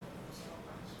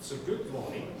So good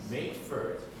morning, May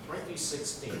 3rd,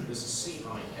 2016. This is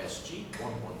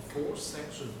CISG114,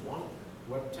 Section 1,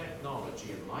 Web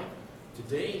Technology and Life.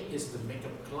 Today is the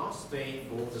makeup class day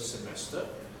for the semester,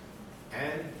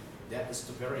 and that is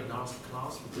the very last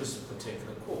class for this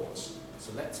particular course.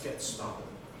 So let's get started.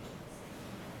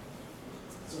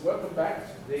 So welcome back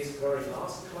to today's very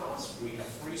last class. We have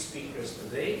 3 speakers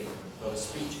today for the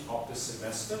speech of the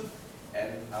semester.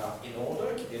 And in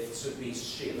order, it should be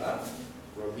Sheila,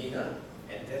 Romina,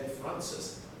 and then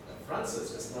Francis.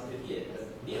 Francis is not in here, but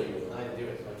Neil, you and I do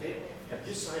it, okay? Have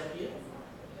you signed here?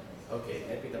 Okay,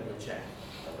 let me double check.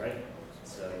 All right.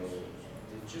 So,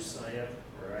 did you sign up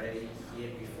right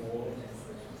here before,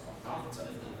 after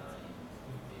 29?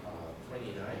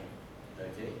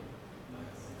 Okay.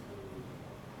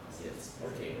 Yes.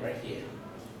 Okay, right here.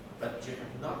 But you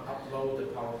have not uploaded the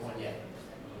PowerPoint yet.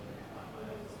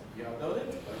 You uploaded?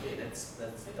 Okay, let's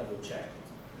double check.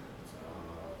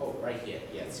 Oh, right here,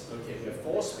 yes. Okay, we have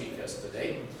 4 speakers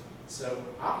today. So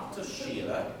after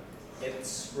Sheila,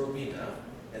 it's Romina,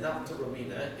 and after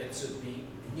Romina, it should be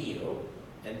Neil,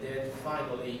 and then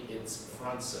finally it's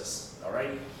Francis. All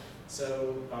right.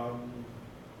 So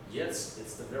yes,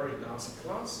 it's the very last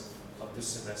class of this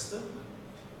semester.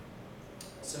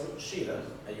 So Sheila,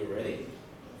 are you ready?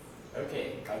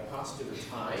 Okay, I pass you the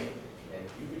time. And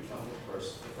you become the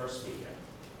first speaker.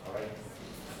 All right.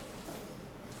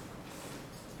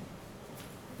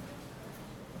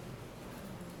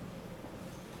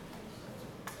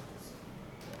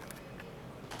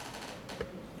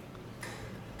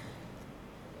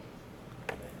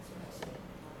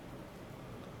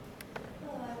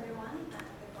 Hello everyone,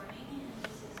 good morning, and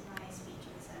this is my speech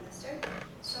of the semester.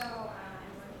 So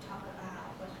I'm going to talk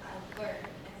about what I've learned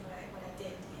and what I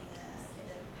did in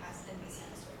the past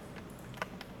semester.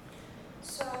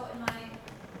 So in our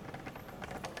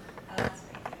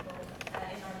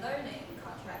learning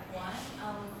contract 1,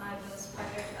 I was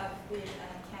partnered up with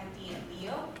Candy and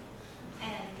Leo,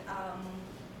 and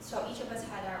so each of us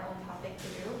had our own topic to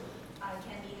do.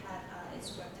 Candy had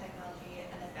its web technology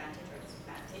an advantage or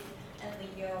disadvantage, and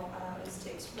Leo was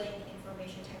to explain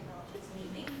information technology's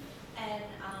meaning, and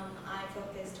I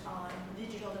focused on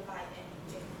digital divide and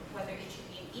whether it should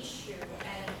be an issue,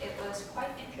 and it was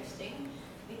quite interesting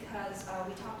because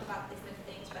we talked about different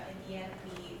things, but in the end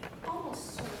we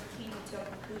almost sort of came to a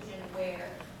conclusion where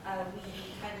we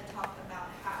kind of talked about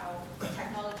how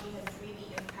technology has really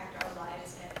impacted our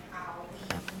lives and how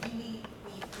we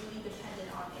really depended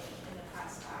on it in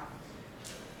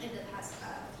the past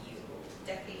few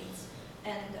decades.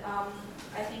 And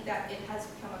I think that it has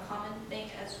become a common thing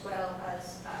as well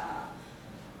as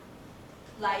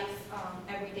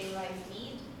everyday life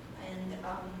need. And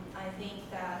I think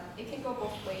that it can go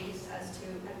both ways as to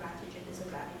advantages and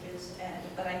disadvantages,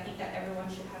 but I think that everyone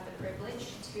should have the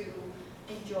privilege to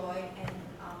enjoy and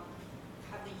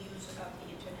have the use of the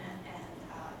internet and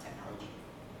technology.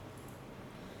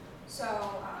 So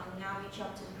now we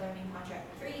jump to learning contract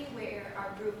 3, where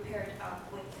our group paired up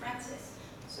with Francis.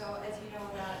 So as you know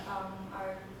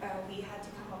that we had to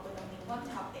come up with only one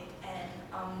topic, and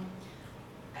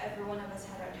every one of us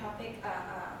had our topic.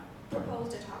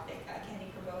 Proposed a topic.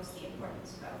 Candy proposed the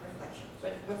importance of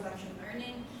reflection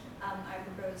learning. I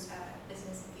proposed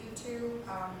business in YouTube.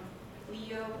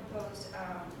 Leo proposed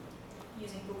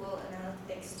using Google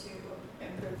Analytics to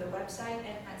improve the website,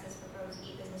 and Francis proposed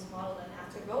e-business model. And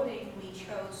after voting, we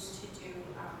chose to do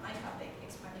my topic,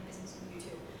 expanding business in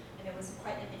YouTube. And it was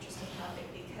quite an interesting topic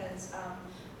because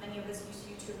many of us use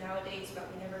YouTube nowadays,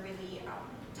 but we never really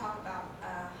talk about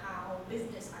how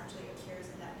business actually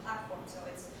occurs in that platform. So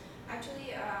it's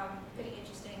actually pretty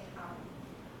interesting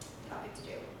topic to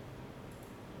do.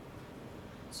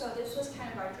 So this was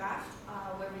kind of our draft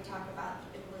where we talk about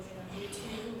the evolution of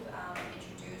YouTube,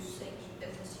 introducing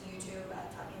business to YouTube,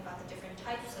 talking about the different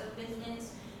types of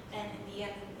business, and in the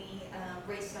end we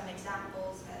raised some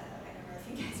examples. I don't know if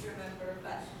you guys remember,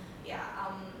 but yeah.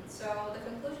 So the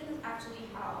conclusion is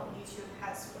actually how YouTube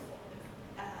has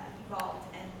evolved,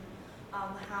 and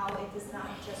how it does not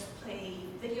just play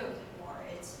videos anymore.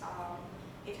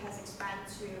 It has expanded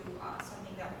to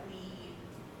something that we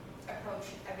approach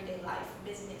everyday life,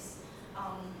 business.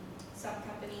 Some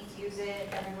companies use it,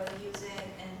 everyone uses it,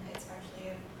 and it's actually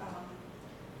a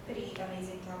pretty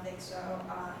amazing topic. So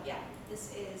yeah,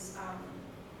 this is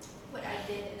what I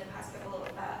did in the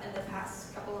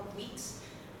past couple of weeks,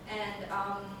 and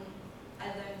I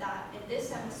learned that in this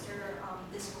semester,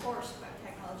 this course, Web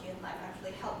Technology and Life,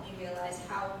 actually helped me realize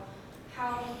how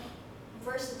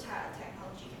versatile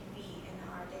technology can be in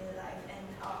our daily life, and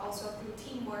also through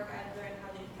teamwork, I learned how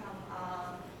to become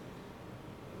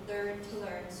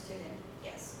learn-to-learn student.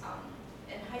 Yes,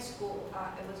 in high high school,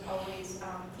 it was always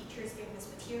teachers giving us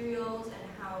materials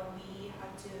and how we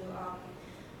had to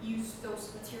use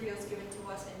those materials given to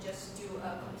us and just do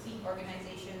a complete organized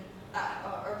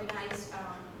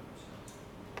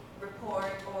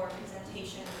report or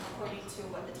presentation according to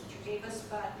what the teacher gave us.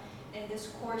 But in this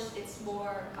course, it's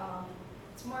more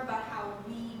about how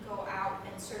we go out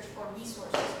and search for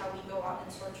resources, how we go out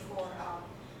and search for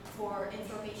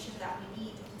information that we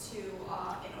need to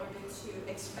in order to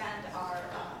expand our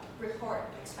report,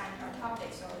 expand our topic.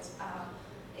 So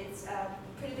it's a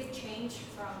pretty big change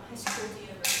from high school to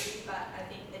university, but I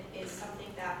think it is something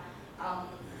that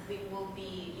we will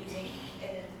be using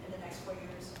in the next 4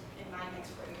 years, in my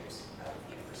next 4 years of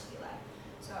university life.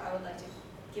 So I would like to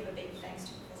give a big thanks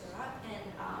to Professor Rott and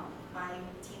my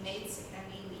teammates,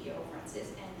 Emmy, Leo,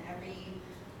 Francis, and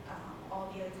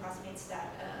all the other classmates that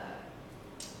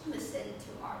listened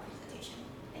to our presentation.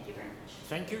 Thank you very much.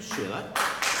 Thank you, Sheila.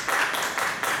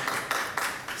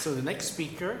 So the next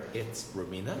speaker, it's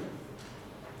Romina.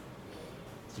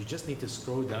 You just need to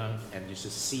scroll down and you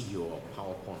should see your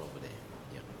PowerPoint over there.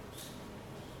 Yeah.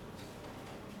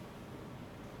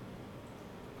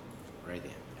 Right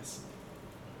there, yes.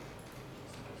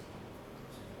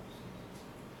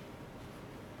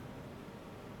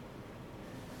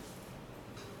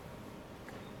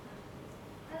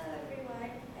 Hello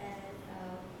everyone, and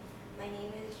my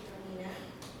name is Romina.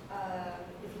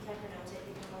 If you can't pronounce it,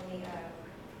 you can call me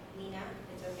Nina.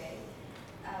 It's okay.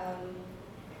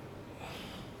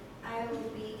 I will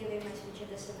be giving my speech of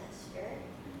the semester.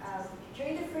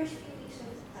 During the first few weeks of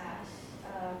class,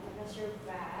 Professor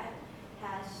Brad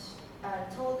has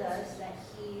told us that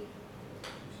he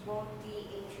won't be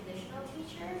a traditional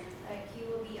teacher. Like, he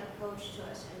will be a coach to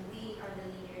us, and we are the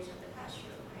leaders of the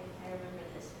classroom. I remember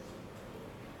this.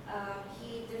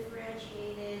 He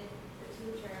differentiated the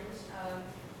two terms,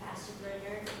 passive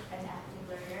learner and active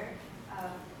learner.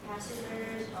 Passive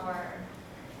learners are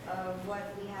what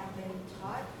we have been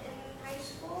taught in high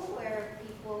school, where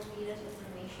people feed us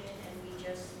information and we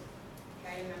just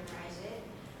try to memorize it.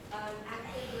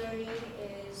 Active learning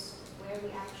is where we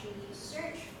actually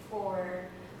search for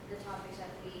the topics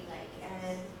that we like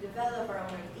and develop our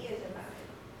own ideas about it.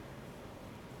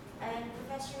 And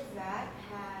Professor Vat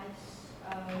has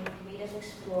made us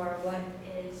explore what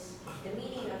is the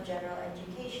meaning of general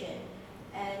education.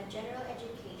 And general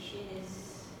education is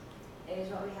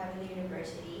what we have in the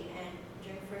university. And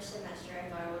during first semester, I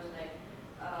thought it was like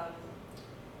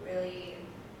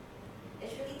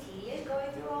it's really tedious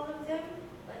going through all of them.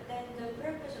 But then the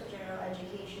purpose of general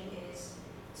education is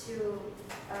to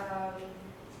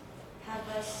have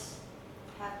us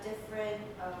have different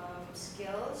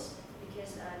skills,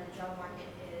 because the job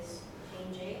market is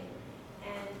changing.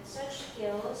 And such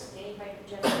skills gained by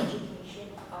general education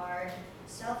are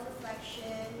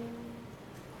self-reflection,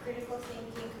 critical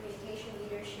thinking, communication,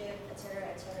 leadership, etc.,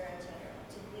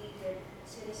 to be good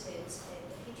citizens in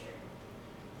the future.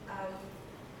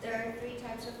 There are 3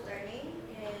 types of learning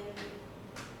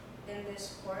in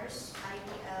this course: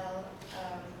 IBL,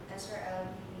 SRL,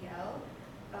 BBL.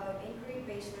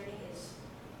 Inquiry-based learning is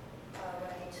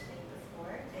what I explained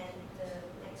before, and the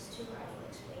next 2 I will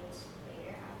explain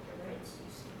later afterwards.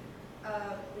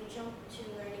 We jumped to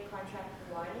learning contract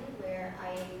 1, where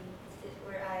I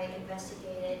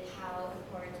investigated how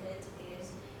important is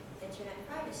internet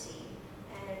privacy.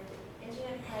 And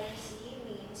internet privacy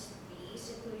means the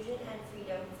seclusion and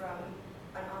freedom from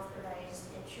unauthorized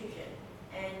intrusion.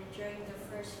 And during the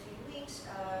first few weeks,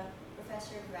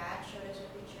 Professor Vat showed us a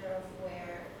picture of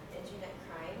where internet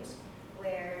crimes,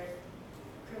 where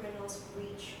criminals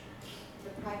breach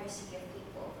the privacy of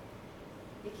people,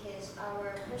 because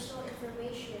our personal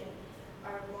information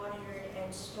are monitored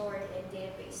and stored in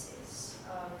databases.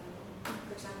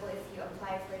 For example, if you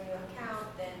apply for a new account,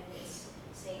 then it's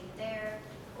saved there.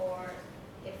 Or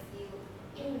if you,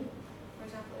 for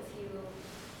example, if you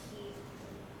keep,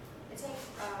 it's like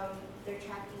they're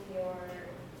tracking your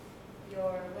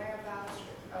whereabouts,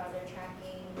 they're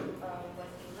tracking what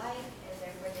you like, and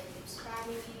therefore they keep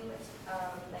spamming you,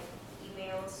 like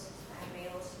emails, spam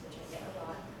mails, which I get a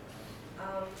lot.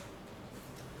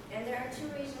 And there are 2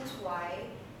 reasons why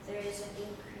there is an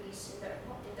increase in the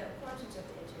importance of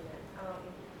the internet.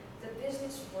 The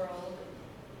business world,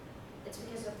 it's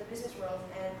because of the business world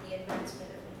and the advancement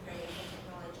of information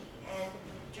technology. And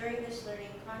during this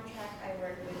learning contract, I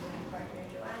worked with my partner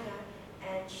Joanna,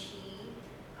 and she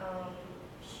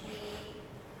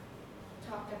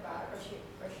talked about, or she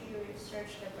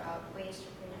researched about ways to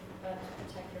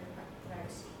protect your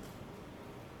privacy.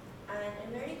 And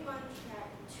in learning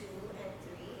contract 2 and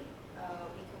 3,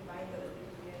 we combined those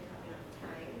because we didn't have enough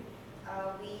time.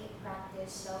 we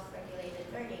practice self-regulated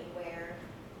learning where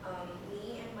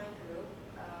me and my group,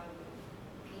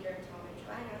 Peter, Tom, and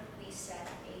Joanna, we set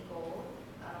a goal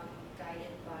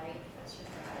guided by Professor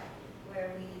Brad,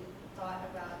 where we thought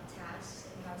about tasks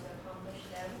and how to accomplish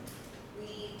them.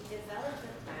 We developed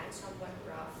a plan, somewhat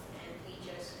rough, and we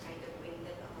just kind of winged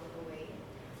it along the way,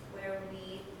 where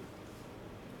we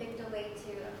picked a way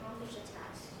to accomplish a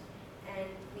task, and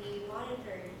we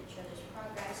monitored each other's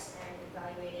progress and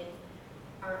evaluated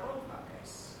our own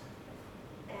progress.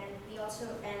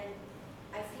 And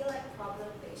I feel like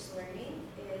problem-based learning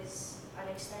is an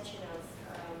extension of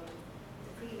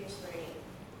the previous learning,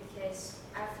 because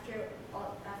after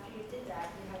you did that,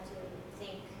 you had to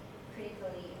think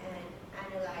critically and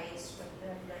analyze what you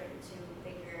have learned to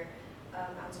bigger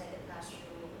outside the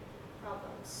classroom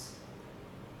problems.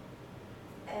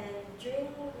 And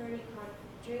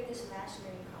during this last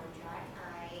learning contract,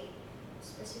 I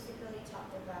specifically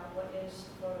talked about what is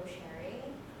photo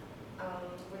sharing,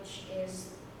 which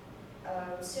is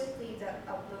simply the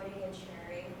uploading and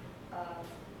sharing of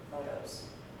photos.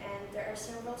 And there are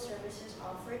several services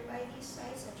offered by these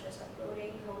sites, such as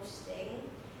uploading, hosting,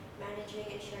 managing,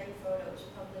 and sharing photos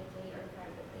publicly or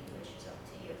privately, which is up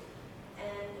to you.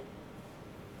 And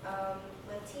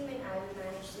my team and I, we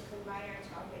managed to combine our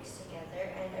topics together,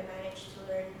 and I managed to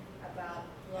learn about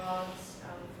blogs,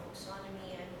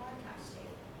 folksonomy, and podcasting.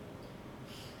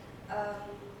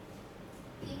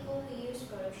 People who use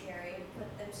photo sharing put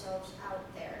themselves out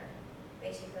there,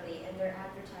 basically, and they're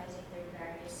advertising their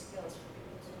various skills for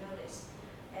people to notice,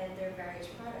 and their various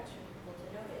products for people to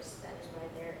notice. That is why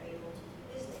they're able to do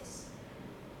business.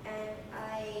 And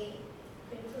I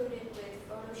concluded with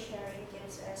photo sharing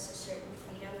gives us a certain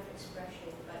freedom of expression,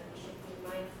 but we should be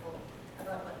mindful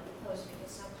about what we post,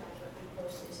 because sometimes what we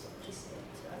post is indecent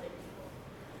to other people.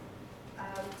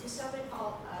 To sum it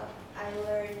all up, I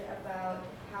learned about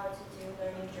how to do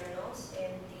learning journals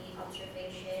in the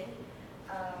observation,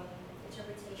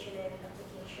 interpretation, and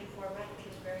application format, which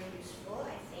is very useful,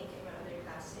 I think, in my other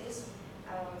classes.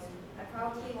 I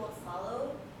probably won't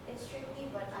follow it strictly,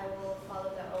 but I will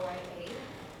follow the OIA.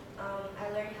 I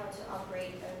learned how to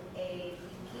operate a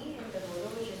VP in the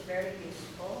Moodle, which is very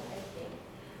useful, I think.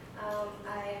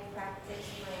 I practiced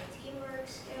my teamwork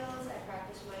skills. I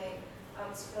practiced my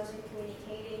skills in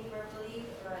communicating verbally in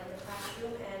the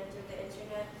classroom and through the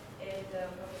internet in the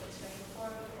public discussion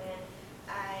forum. And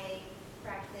I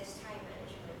practiced time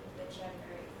management, which I'm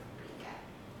very weak at.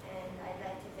 And I'd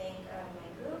like to thank my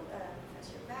group,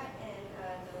 Professor Bat, and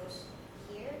those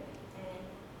here. And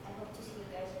I hope to see you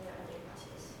guys in the other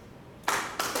classes.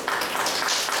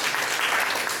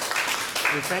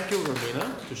 We thank you,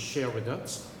 Romina, to share with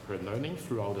us her learning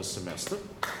throughout the semester.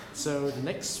 So the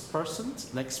next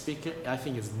speaker, I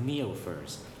think is Neil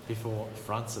first, before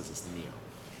Francis is Neil.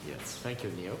 Yes, thank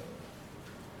you, Neil.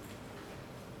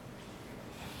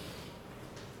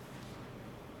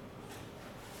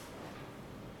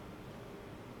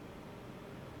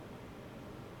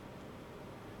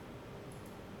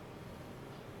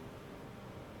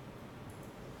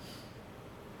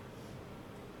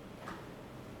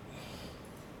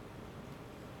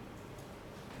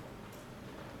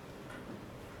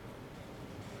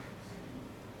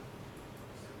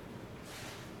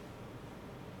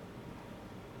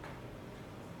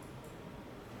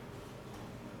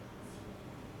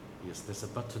 Yes, there's a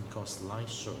button called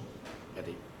slideshow at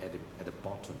the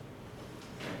bottom.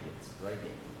 It's right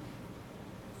there.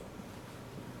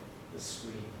 The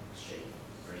screen shape,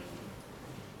 right here.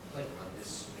 Click on this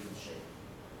screen shape.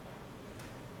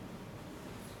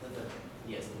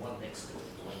 Yes, the one next to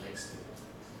it. The one next to it.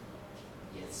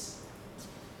 Yes.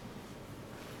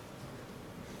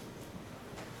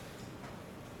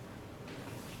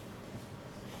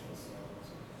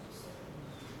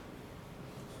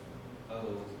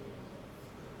 Hello.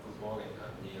 Good morning,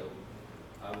 I'm Neil.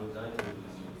 I would like to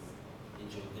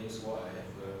introduce what I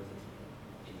have learned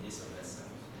in this semester.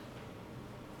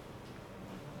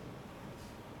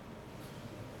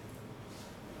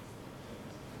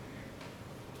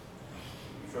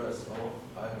 First of all,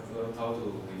 I have learned how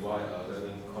to rewrite a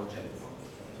learning content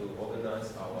to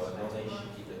organize our knowledge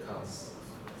in the class.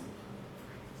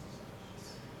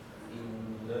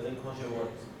 In learning content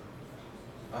work,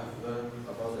 I've learned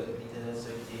about the internet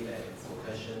safety and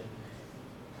protection.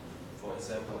 For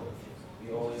example,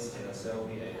 we always take a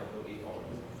selfie and upload it on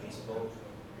Facebook,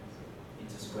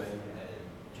 Instagram, and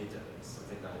Twitter,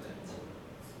 something like that.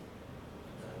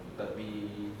 But we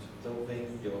don't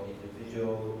think your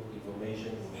individual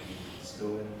information will be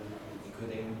stolen,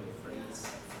 including your phrase,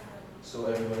 so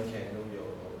everyone can know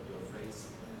your phrase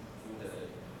through the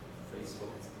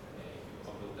Facebook and you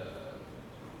upload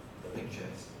the picture.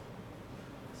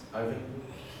 I think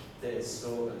that is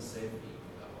so unsafe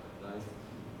in our life.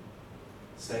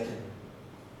 Second,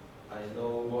 I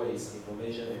know what is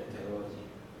information and technology.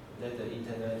 Let the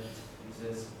internet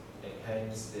users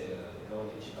enhance their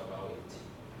knowledge about it.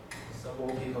 Some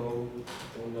more people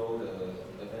don't know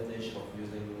the advantage of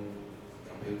using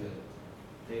computer.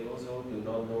 They also do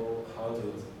not know how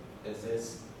to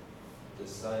access the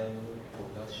science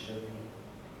production.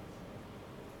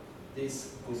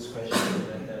 This good question to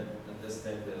let them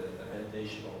understand the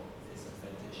advantage or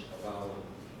disadvantage about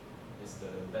is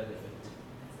the benefit,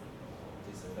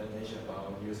 disadvantage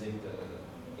about using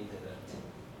the internet.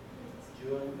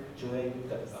 During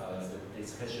the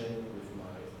discussion with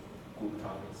my good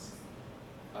partners,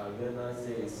 I realized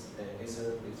there is an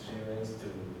excellent experience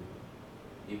to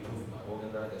improve my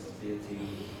organizability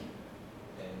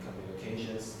and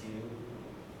communication skill.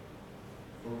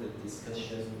 Through the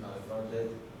discussion, I found that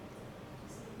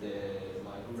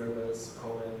my group members'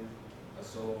 comments are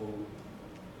so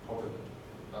popular,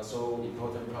 are so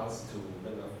important parts to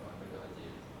make up my main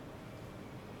idea.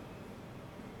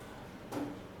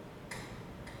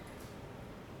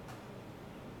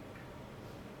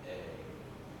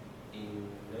 In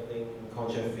learning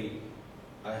content feed,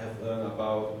 I have learned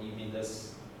about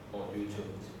e-business on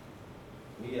YouTube.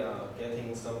 We are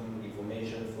getting some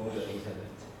information through the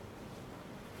internet.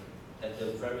 At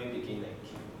the very beginning,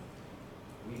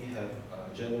 we have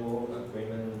a general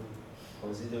agreement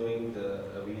considering the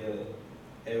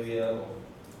area of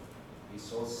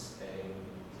resource and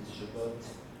distribute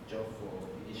job for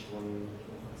each one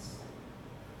of us.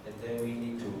 And then we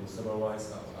need to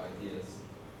summarize our ideas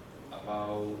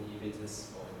about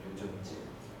e-business on YouTube.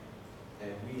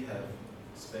 And we have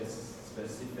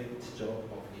specific job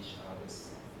of each others.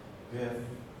 We have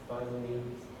finally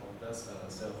conducted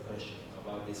a self-question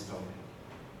about this topic.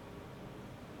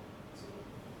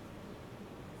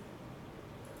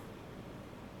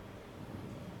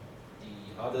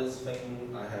 The other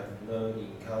thing I have learned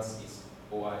in class is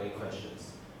OIA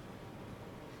questions.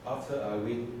 After I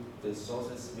read the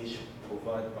sources which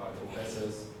provided by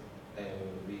professors and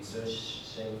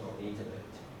researching on the internet,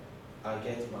 I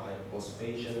get my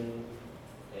observation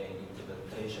and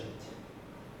interpretation.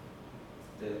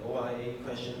 The OIA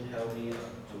question helped me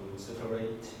to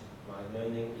separate my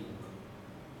learning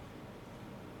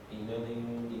in the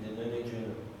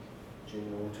learning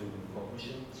journal to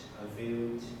conclusions. I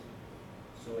feel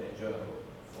so enjoyable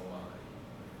for my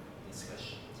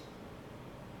discussion.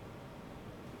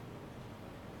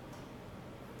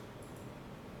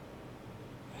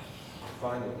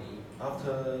 Finally,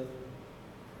 after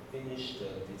finish the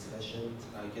discussion,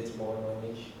 I get more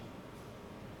knowledge.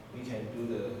 We can do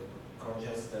the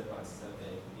contract step by step,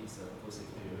 and it's a good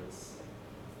experience.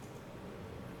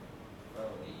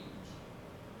 Finally,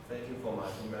 thank you for my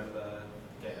team member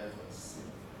get efforts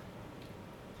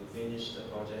to finish the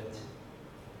project.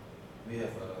 We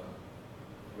have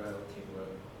a relative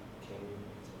working, and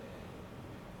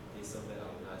it's something I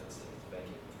would like to say. Thank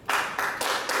you.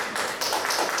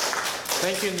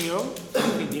 Thank you, Neil.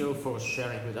 Thank you, Neil, for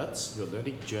sharing with us your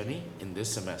learning journey in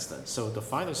this semester. So the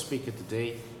final speaker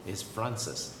today is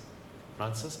Francis.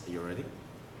 Francis, are you ready?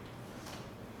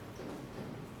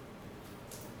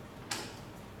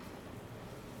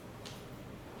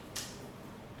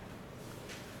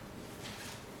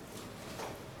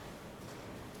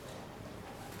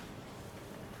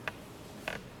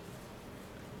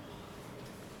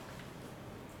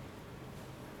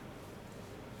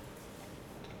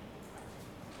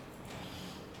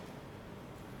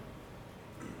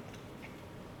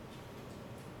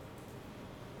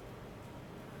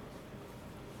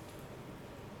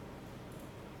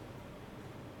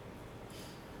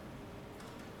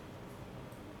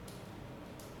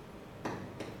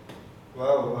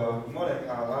 Well, good morning.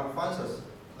 I'm Francis.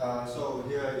 So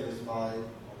here is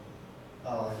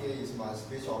my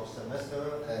speech of semester,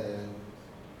 and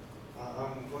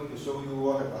I'm going to show you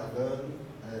what have I learned.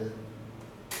 And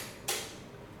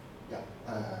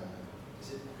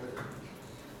is it good?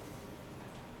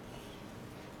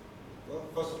 Well,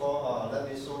 first of all, let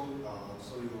me show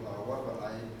you what I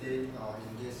did in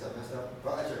this semester.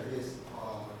 Well, actually,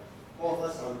 all of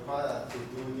us are required to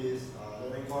do this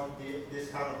this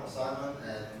kind of assignment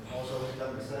and also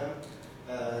midterm exam.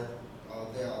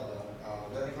 There are the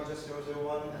learning concept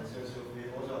 001 and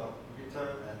 003, also are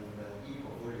midterm and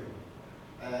e-portfolio.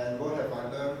 And what have I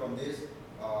learned from this?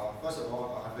 First of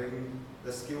all, I think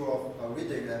the skill of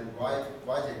reading and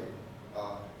writing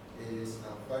is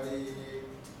very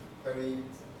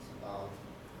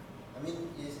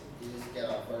is get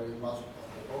a very much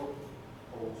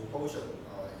proportion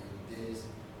in this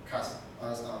class,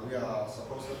 as we are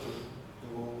supposed to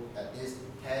do at least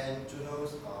 10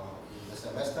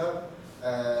 semester.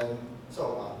 And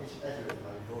so which actually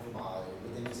improved my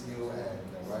reading skill and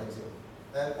writing skill.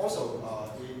 And also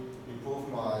it improved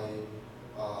my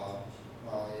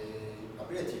my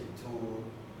ability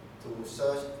to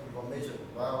search information.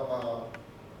 Well,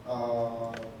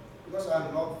 because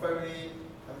I'm not very,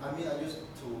 I used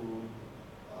to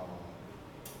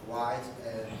write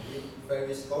and read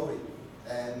very slowly.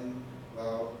 And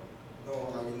well, no,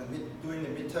 during the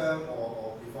midterm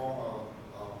or before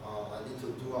I need to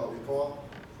do a report,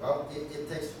 well, it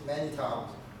takes many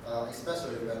times,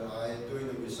 especially when I doing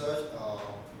the research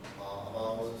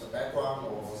about the background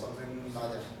or something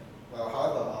like that. Well,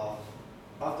 however,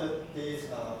 after this,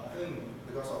 I think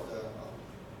because of the,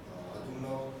 I do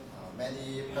know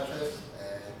many practice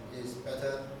and it's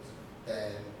better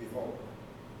than before.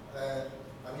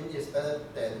 It's better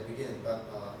than the beginning, but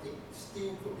it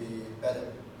still could be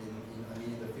better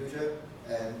in the future.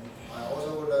 And I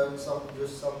also learned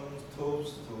use some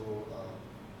tools to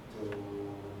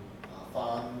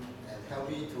find and help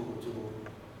me to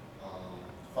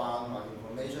find my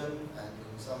information, and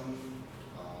in some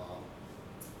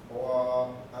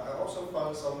or I also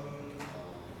found some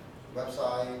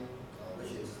website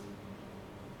which is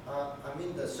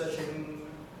the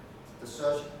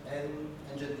search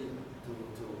engine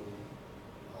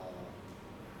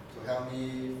to help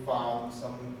me find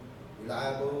some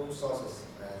reliable sources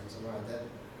and something like that.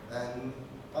 And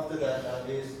after that,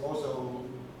 is also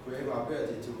create my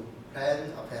ability to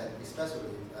plan a plan,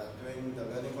 especially during the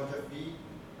learning contract fee.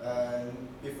 And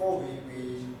before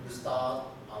we start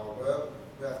our work,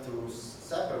 we have to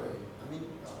separate.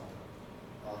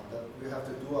 We have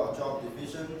to do our job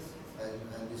divisions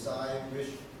and decide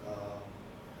which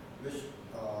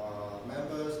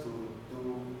members to do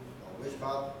which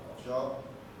part of job,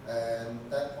 and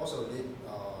that also need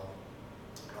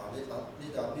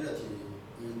ability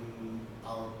in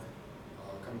our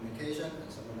communication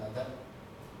and something like that.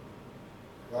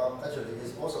 Well, actually,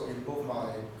 it's also improved my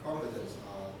confidence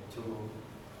to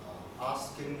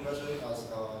asking questions as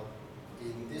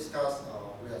in this class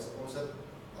we are supposed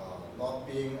not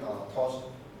being taught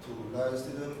to learn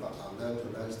student, but learn to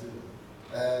learn student.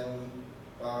 And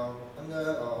under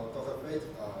Dr. Faith,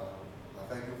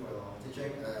 thank you for your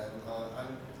teaching, and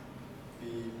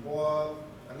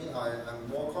I'm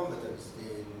more confident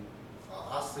in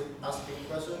asking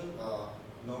questions,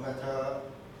 no matter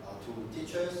to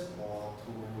teachers or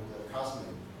to the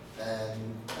classmates. And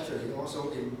actually, it also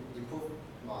improved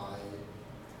my,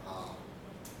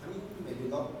 maybe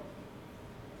not,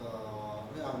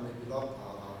 I'm maybe not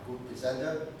a good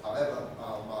presenter. However,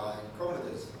 my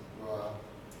confidence were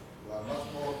much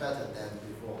more better than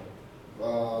before.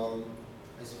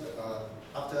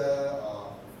 After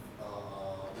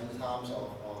many times of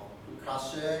class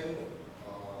sharing,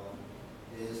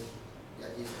 this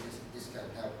can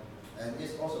help, and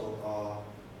this also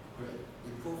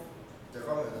improve the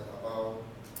confidence about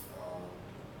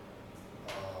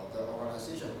the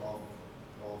organization of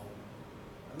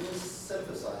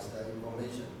synthesize the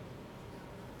information.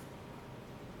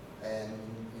 And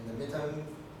in the midterm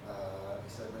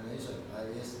examination,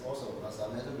 is also, as I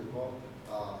mentioned before,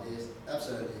 is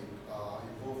absolutely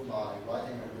improve my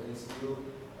writing and reading skill.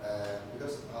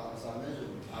 Because as I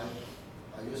mentioned,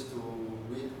 I used to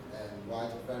read and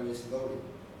write very slowly.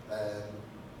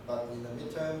 But in the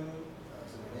midterm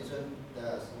examination,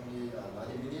 there's only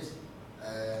 90 minutes,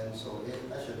 and so it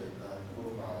actually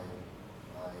improved my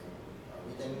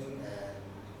reading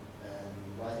and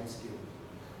writing skill.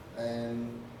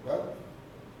 And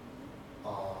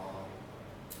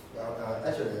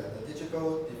actually, the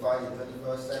digital divide in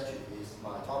 21st century is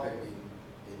my topic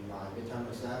in my midterm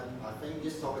exam. I think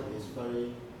this topic is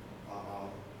very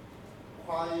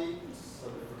quite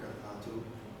significant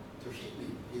to hit me.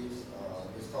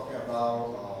 Is talking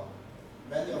about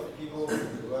many of people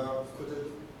in the world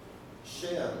couldn't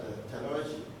share the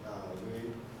technology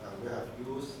we have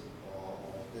used, or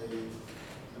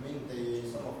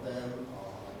some of them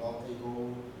are not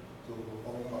able to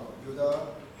own a computer,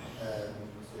 and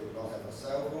they will not have a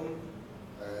cell phone.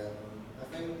 And I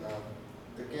think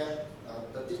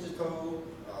the digital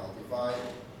divide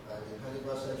in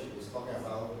 21st century is talking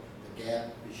about the gap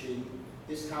between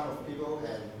this kind of people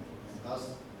and us.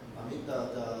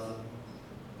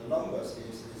 The numbers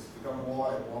is become more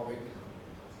and more big.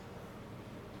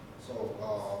 So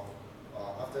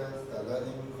after the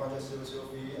learning conscious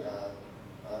philosophy,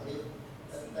 it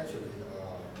actually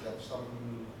there's some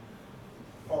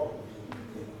problem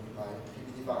in my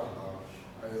PPT file.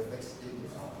 I will fix it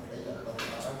later. But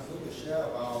I'm going to share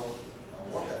about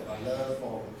what I learned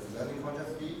from the learning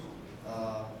conscious philosophy.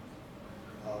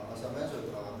 As I mentioned,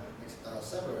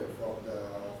 separate from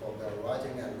the writing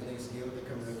writing and reading skill, the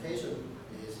communication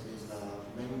is the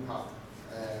main part.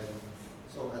 And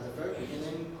so at the very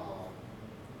beginning,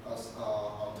 as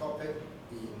our topic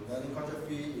in learning content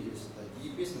fee is the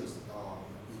e-business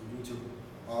in YouTube.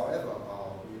 However,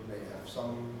 we may have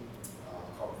some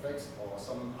conflicts or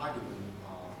some argument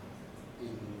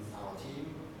in our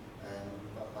team. And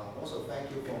also thank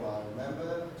you for my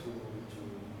member to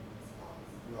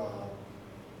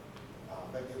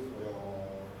thank you for your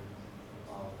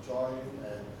join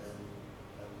and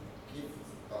give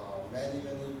many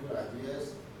good ideas.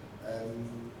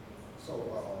 And so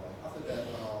after that,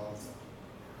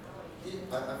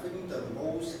 I think the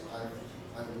most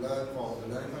I've learned from the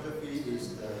learning content fee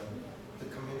is the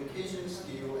communication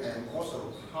skill and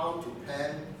also how to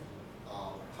plan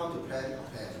a plan.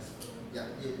 Yeah,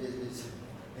 it is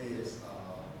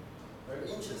very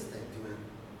interesting to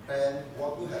plan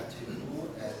what you have to do,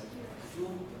 and if you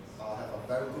have a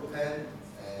very good plan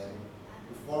and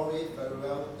you follow it very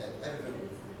well, then everything.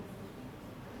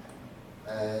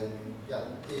 And yeah,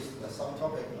 this is some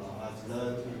topic I've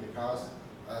learned in the class.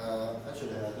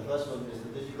 Actually, the first one is the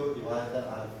digital divide that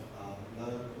I've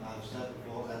said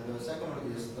before, and the second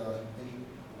one is the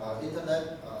internet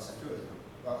security.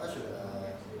 Well, actually,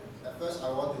 at first I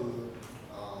want to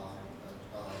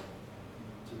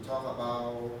talk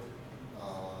about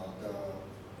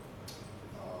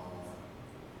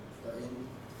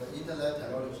the internet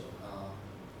technology,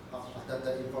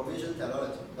 the information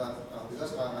technology. But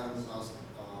because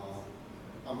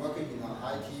I'm working in an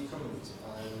IT company,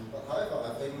 but however,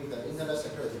 I think the internet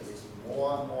security is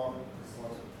more and more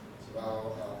important. Well,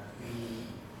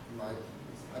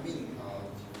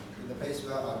 in the place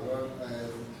where I work,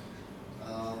 and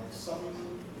some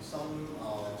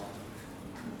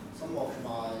of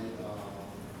my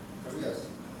careers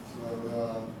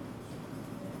were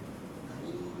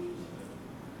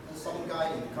some guy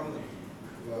in the company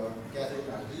were getting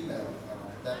an email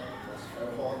that was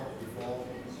very hot before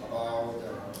about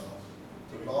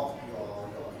to lock your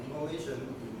information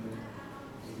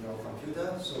in your computer,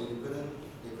 so they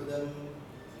couldn't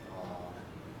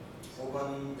open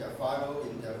their file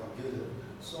in their computer.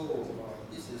 So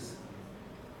this is,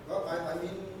 well,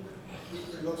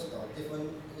 it looks different.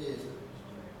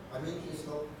 It's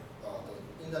not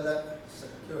the internet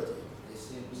security. It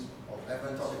seems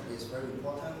every topic is very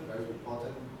important,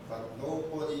 but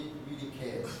nobody really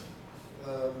cares.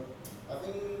 I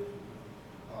think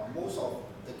most of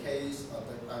the case,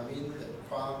 the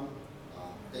crime,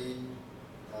 the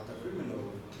criminal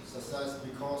success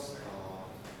because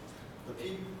the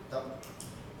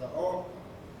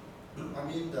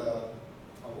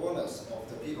awareness of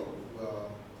the people were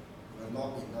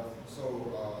not enough. So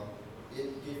it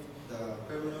gives the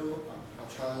criminal a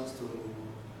chance to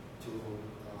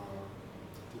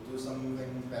do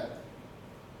something bad.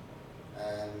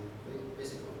 And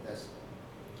basically that's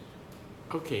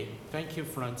all. Okay, thank you,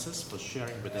 Francis, for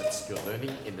sharing with us your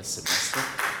learning in the semester.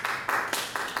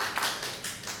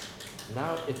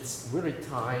 Now it's really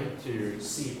time to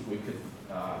see if we could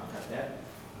have that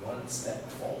one step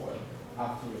forward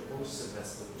after your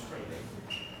post-semester training.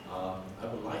 I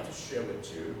would like to share with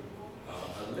you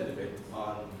a little bit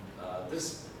on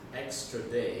this extra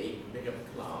day makeup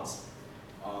class.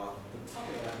 The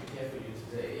topic I prepared for you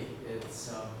today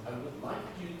is I would like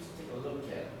you to take a look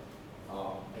at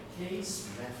a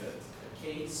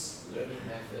case learning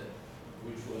method,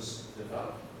 which was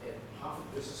developed at Harvard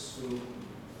Business School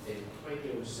in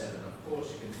 2007. Of course,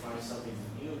 you can find something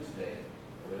new today.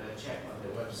 When I checked on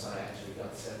their website, I actually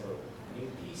got several new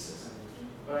pieces.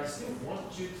 But I still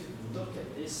want you to look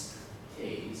at this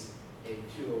case in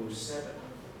 2007.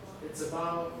 It's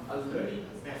about a learning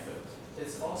method.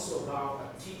 It's also about a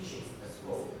teaching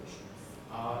approach.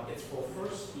 It's for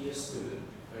first year student,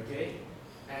 okay?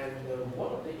 And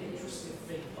one of the interesting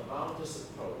things about this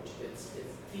approach, it's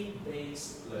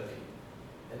theme-based learning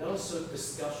and also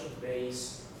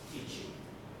discussion-based teaching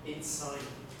inside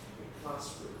the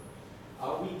classroom.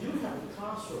 We do have a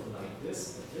classroom like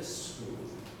this at this school,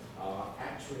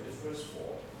 actually the first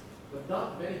floor, but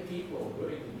not many people are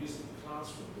going to use the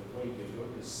classroom the way you're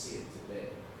going to see it today.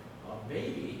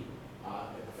 Maybe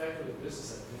in the Faculty of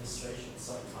Business Administration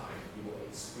sometime you will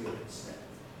experience that.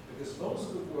 Because most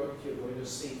of the work you're going to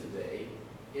see today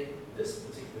in this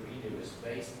particular video is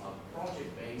based on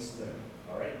project-based learning,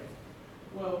 all right?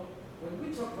 Well, when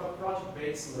we talk about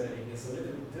project-based learning, it's a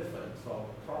little bit different from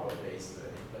problem-based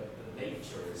learning, but the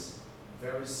nature is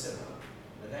very similar.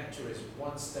 The nature is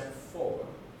one step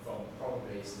forward from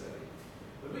problem-based learning.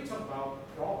 When we talk about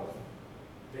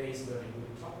problem-based learning,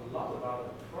 we talk a lot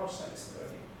about the process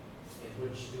learning, in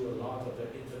which you do a lot of the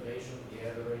information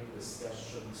gathering,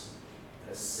 discussions,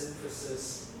 a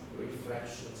synthesis,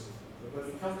 reflections. But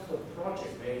when we come to the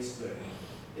project-based learning,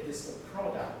 it is the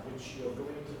product which you're going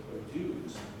to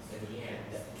produce in the end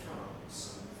that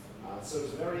counts. So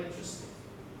it's very interesting.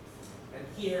 And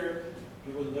here,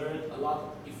 you will learn a lot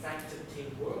of effective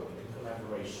teamwork and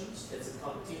collaborations. It's a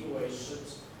continuation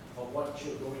of what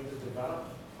you're going to develop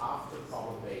after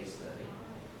problem-based learning.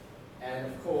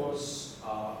 And of course,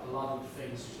 a lot of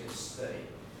things you can study.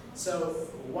 So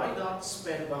why not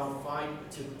spend about 5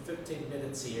 to 15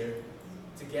 minutes here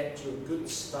to get you a good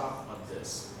start on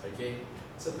this, okay?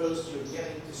 Suppose you're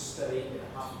getting to study in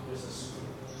Harvard Business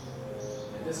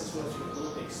School, and this is what you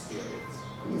will experience.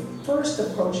 When you're first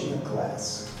approaching a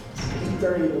class,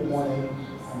 8:30 in the morning,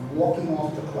 I'm walking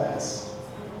off the class,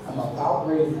 I'm about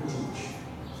ready to teach.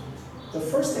 The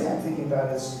first thing I'm thinking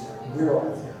about is, where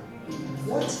are they?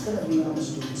 What's going to be on the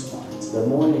students' minds? The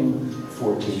morning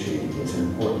before teaching is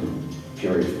an important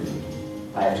period for me.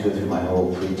 I have to go through my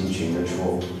whole pre-teaching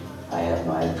ritual. I have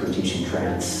my pre-teaching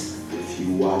trance. If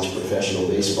you watch professional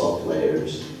baseball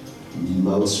players,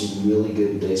 most really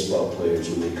good baseball players,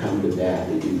 when they come to bat,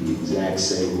 they do the exact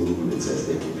same movements as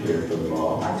they prepare for the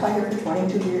ball. I've taught here for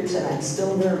 22 years and I'm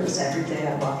still nervous every day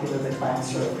I walk into the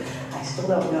classroom. I still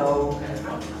don't know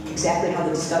exactly how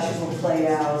the discussions will play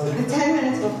out. The 10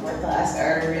 minutes before class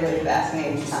are a really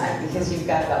fascinating time because you've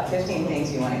got about 15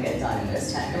 things you want to get done in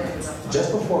those 10 minutes.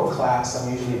 Just before class,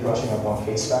 I'm usually brushing up on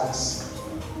case facts.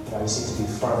 I just need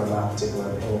to be firm in my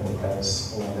particular opinion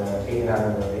because there are 89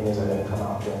 other opinions that are going to come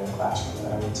out during the classroom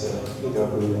and I need to either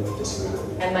agree or disagree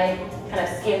with. I might kind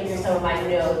of skim through some of my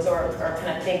notes or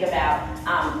kind of think about,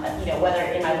 whether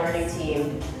in my learning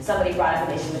team somebody brought up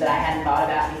an issue that I hadn't thought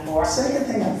about before. Second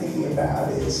thing I'm thinking about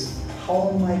is, how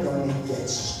am I going to get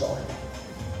started?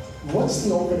 What's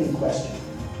the opening question?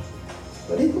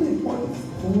 But equally important,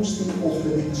 who's the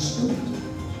opening student?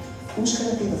 Who's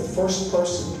going to be the first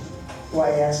person who I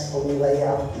ask to lay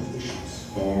out the issues?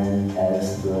 And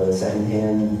as the second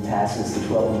hand passes to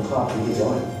 12 o'clock, we get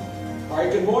going. All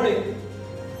right, good morning.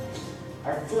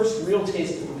 Our first real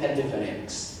taste of competitive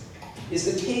dynamics is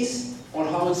the case on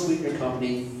Holland Sweetener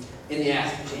Company in the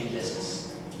aspartame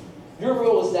business. Your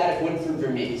role is that of Winfred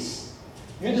Vermees.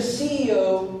 You're the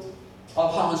CEO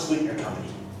of Holland Sweetener Company.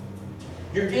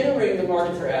 You're entering the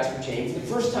market for aspartame for the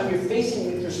first time. You're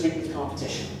facing NutraSweet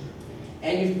competition.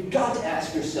 And you've got to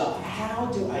ask yourself, how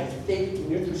do I think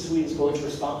NutraSweet is going to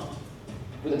respond?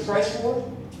 With a price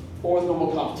war or with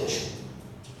normal competition?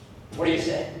 What do you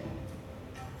say?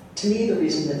 To me, the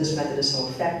reason that this method is so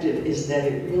effective is that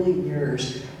it really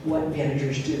mirrors what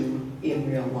managers do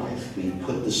in real life. We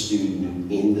put the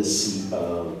student in the seat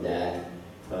of that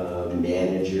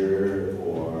manager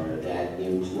or that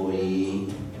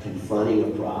employee confronting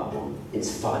a problem. It's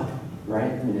fun,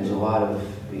 right? I mean, there's a lot of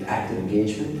active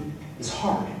engagement. It's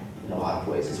hard in a lot of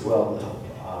ways as well, though.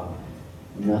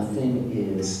 Nothing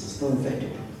is spoon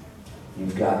fed.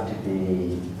 You've got to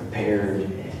be prepared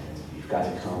and you've got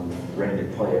to come ready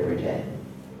to play every day.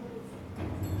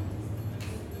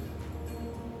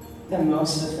 The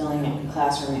most fulfilling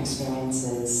classroom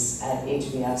experiences at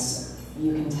HBS,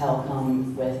 you can tell,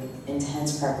 come with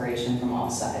intense preparation from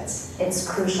all sides. It's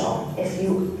crucial. If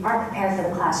you aren't prepared for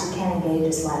the class, you can't engage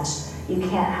as much. You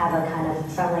can't have a kind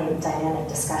of friendly, dynamic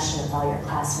discussion with all your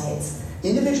classmates.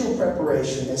 Individual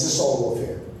preparation is a solo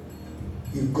affair.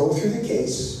 You go through the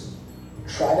case,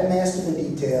 try to master the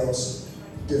details,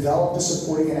 develop the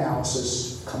supporting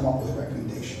analysis, come up with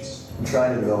recommendations. I'm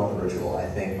trying to develop a ritual. I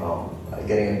think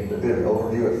getting a bit of an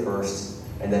overview at first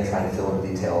and then trying to fill in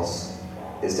the details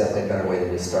is definitely a better way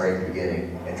than just starting at the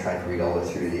beginning and trying to read all the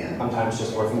way through to the end. Sometimes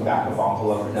just working back with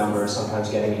envelope numbers, sometimes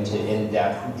getting into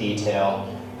in-depth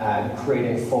detail,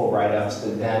 creating full write-ups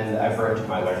that then I bring to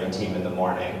my learning team in the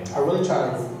morning. I really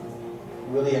try to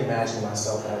really imagine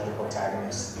myself as the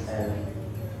protagonist, and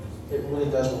it really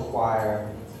does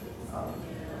require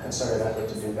a concerted effort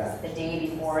to do that. The day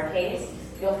before a case,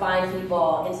 you'll find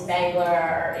people in Spangler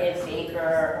or in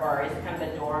Baker or in kind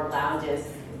of the dorm lounges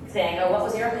saying, oh, what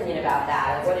was your opinion about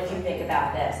that? Or what did you think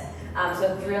about this?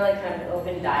 So it's really kind of an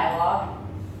open dialogue.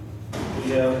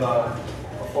 We have a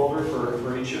folder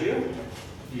for each of you.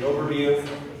 The overview,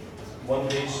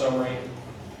 one-page summary,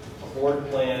 a board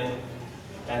plan,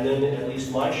 and then at least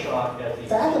my shot at the...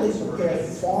 Faculty prepare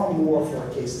far more for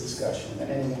a case discussion than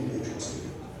any individual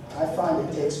student. I find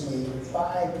it takes me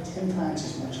 5 to 10 times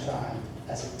as much time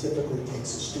as it typically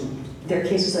takes a student. There are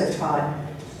cases I've taught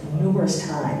numerous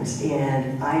times,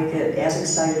 and I get as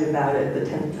excited about it the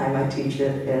 10th time I teach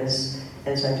it as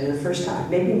I do the first time,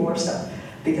 maybe more so,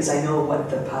 because I know what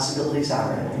the possibilities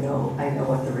are and I know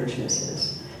what the richness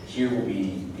is. Here we'll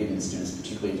be getting the students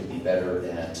particularly to be better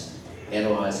at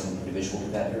analyzing individual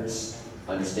competitors,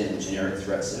 understanding the generic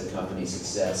threats that accompany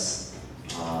success,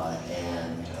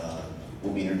 and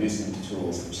we'll be introducing the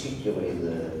tools, particularly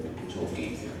the tool of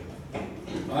game theory.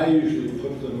 I usually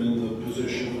put them in the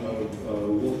position of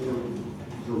Wilford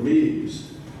Vermees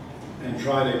and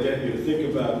try to get you to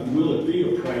think about, will it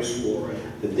be a price war?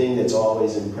 The thing that's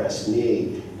always impressed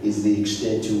me is the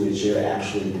extent to which there are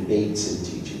actually debates in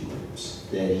teaching groups.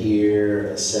 That here,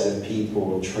 a set of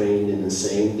people trained in the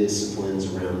same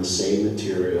disciplines around the same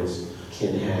materials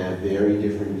can have very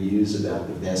different views about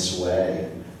the best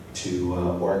way to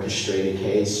orchestrate a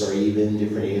case, or even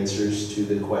different answers to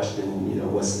the question, you know,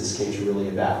 what's this case really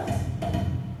about?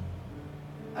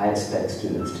 I expect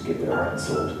students to give their heart and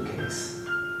soul to the case.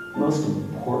 Most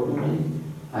importantly,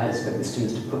 I expect the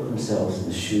students to put themselves in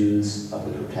the shoes of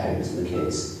the protagonist of the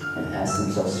case and ask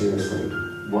themselves seriously,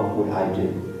 what would I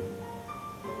do?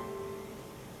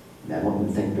 And I want them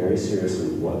to think very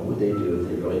seriously, what would they do if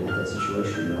they really had that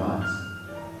situation in their lives?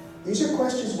 These are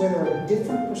questions where there are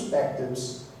different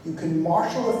perspectives. You can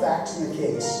marshal the facts in the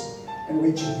case and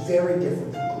reach very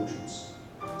different conclusions.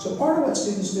 So part of what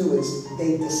students do is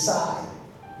they decide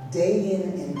day in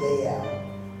and day out,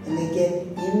 and they get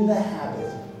in the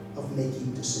habit of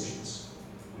making decisions.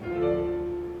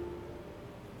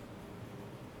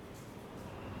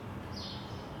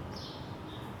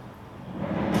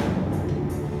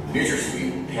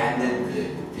 NutraSweet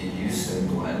patented the use and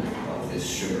blend of this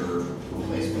sugar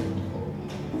replacement.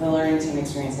 The learning team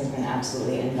experience has been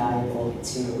absolutely invaluable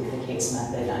to the case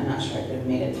method. I'm not sure I could have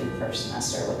made it through the first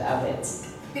semester without it.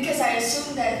 Because I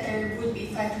assume that there would be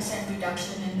 5%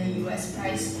 reduction in the US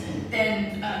price,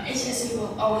 then HSE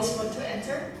will always want to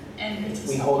enter. And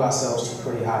we hold ourselves to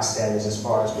pretty high standards as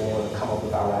far as being able to come up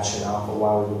with our rationale for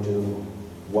why we will do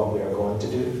what we are going to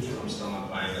do. I'm still not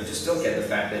buying. I just don't get the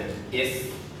fact that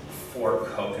if for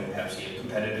Coke and Pepsi, a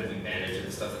competitive advantage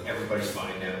and stuff that everybody's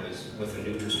buying now is with a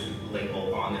NutraSweet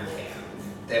label on their can.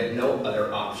 They have no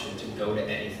other option to go to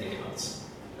anything else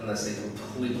unless they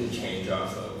completely change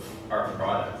off of our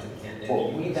product.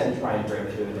 What we then try and bring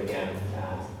to it again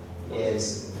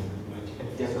is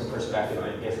a different perspective,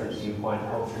 a different viewpoint,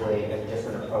 hopefully a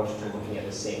different approach to looking at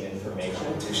the same information.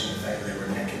 Competition, the fact that they were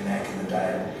neck and neck in the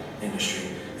diet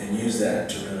industry, and use that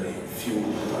to really fuel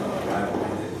a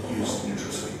rivalry that used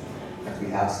NutraSweet. We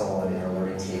have someone in our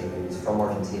learning team who's from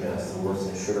Argentina who works in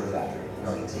a sugar factory in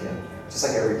Argentina. Just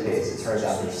like every case, it turns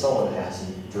out there's someone that has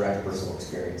some direct personal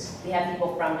experience. We have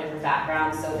people from different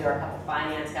backgrounds, so there are a couple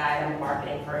finance guys, I'm a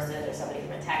marketing person, there's somebody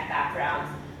from a tech background.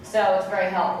 So it's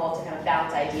very helpful to kind of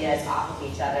bounce ideas off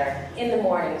of each other in the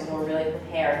mornings when we're really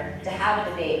prepared to have a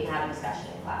debate and have a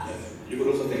discussion in class. You could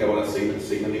also think about a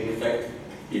signaling effect.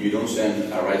 If you don't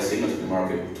send a right signal to the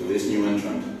market to this new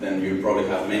entrant, then you'll probably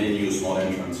have many new small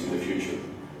entrants in the future.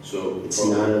 So it's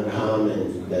not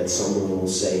uncommon that someone will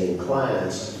say in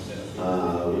class,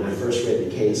 when I first read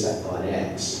the case, I thought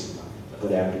X.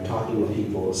 But after talking with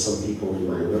people, some people in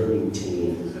my learning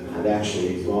team, I've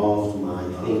actually evolved my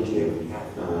thinking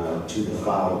to the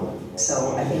following.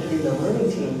 So I think in the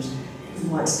learning teams, we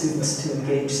want students to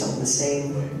engage some of the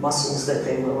same muscles that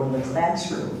they will in the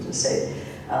classroom to say,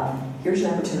 here's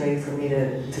an opportunity for me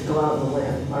to go out on a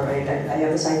limb, all right? I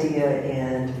have this idea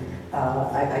and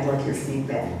I'd like your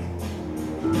feedback.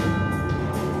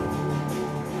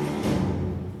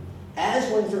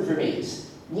 As Winford Vermees,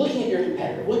 looking at your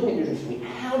competitor, looking at your NutraSweet,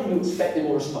 how do you expect they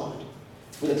will respond?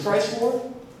 With a price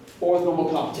war or with normal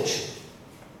competition?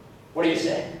 What do you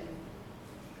say?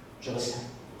 Jalissa?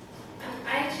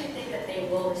 I actually think that they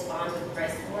will respond to the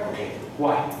price war.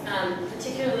 Why?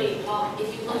 Particularly, well,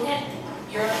 if you look at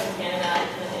Europe and Canada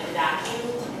in a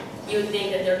vacuum, you would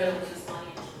think that they're going to lose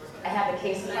money. I have the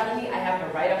case in front of me, I have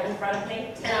the write-up in front of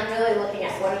me, and I'm really looking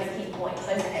at what are the key points.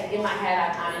 And in my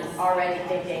head, I'm already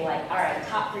thinking like, all right,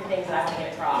 top 3 things that I want to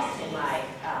get across in my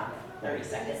 30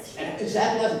 seconds. And is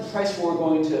that level price war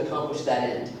going to accomplish that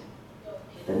end?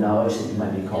 The knowledge that you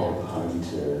might be called upon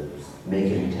to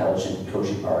make an intelligent,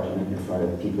 cogent argument in front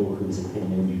of people whose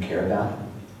opinion you care about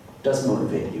does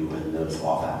motivate you in those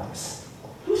off hours.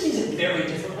 Who sees it very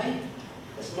differently?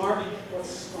 That's Mark.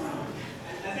 What's going on?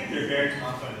 I think they're very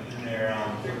confident in their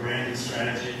branding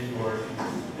strategy, or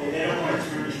they don't want to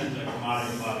turn it into a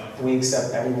commodity product. We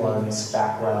accept everyone's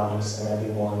backgrounds and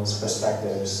everyone's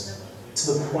perspectives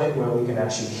to the point where we can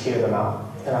actually hear them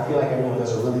out. And I feel like everyone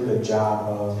does a really good job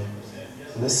of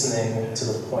listening to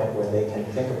the point where they can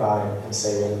think about it and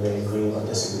say whether they agree or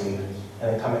disagree, and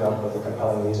then coming up with a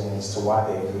compelling reason as to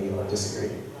why they agree or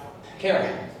disagree.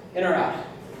 Karen, in or out?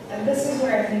 And this is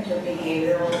where I think the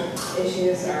behavioral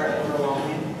issues are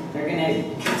overwhelming. They're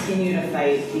going to continue to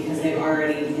fight because they've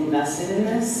already invested in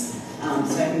this. So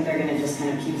I think they're gonna just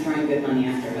kind of keep throwing good money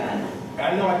after bad.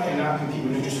 I know I cannot compete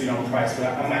with NutraSweet on price, but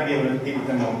I might be able to compete with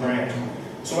them on brand.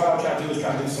 So what I'll try to do is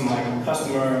try to do some like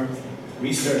customer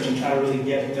research and try to really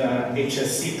get the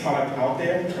HSC product out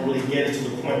there and really get it to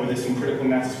the point where there's some critical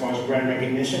mass as far as brand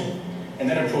recognition. And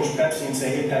then approach Pepsi and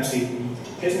say, hey Pepsi,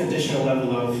 here's an additional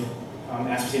level of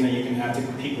aspartame that you can have to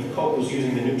compete with Coke who's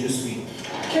using the NutraSweet.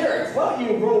 Karen, why don't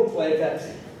you role play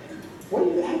Pepsi? How do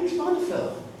you respond to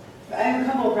Phil? I have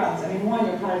a couple of problems. I mean, one,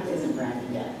 your product isn't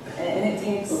branded yet, and it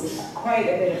takes quite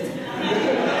a bit of time.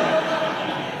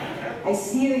 I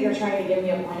see that you're trying to give me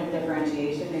a point of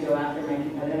differentiation to go after my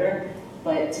competitor,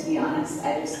 but to be honest,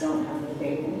 I just don't have the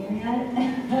faith in you yet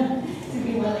to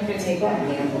be willing to take that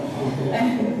gamble.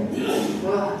 Having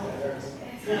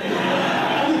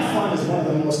fun is one of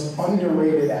the most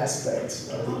underrated aspects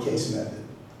of the case method.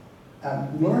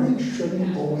 Learning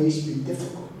shouldn't always be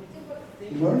difficult.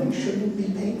 Learning shouldn't be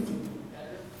painful.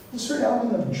 There's a certain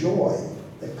element of joy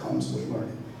that comes with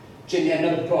learning. Jim, you had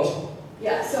another proposal.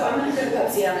 Yeah, so I'm going to go to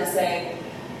Pepsi and say,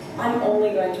 I'm only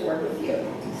going to work with you.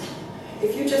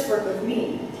 If you just work with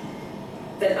me,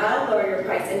 then I'll lower your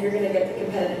price and you're going to get the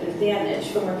competitive advantage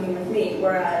from working with me,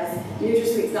 whereas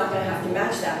NutraSweet's not going to have to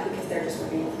match that because they're just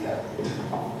working with Coke.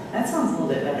 That sounds a little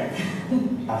bit better.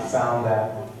 I found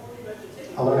that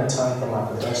I learned a ton from my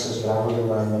professors, but I really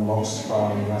learned the most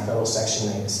from my fellow section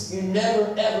mates. You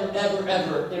never, ever, ever,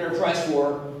 ever enter a price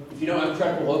war if you don't have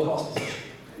credible low-cost position.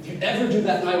 If you ever do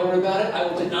that and I learn about it, I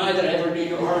will deny that I ever knew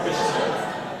your harvest story.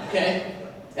 Okay?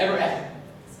 Ever, ever.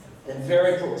 And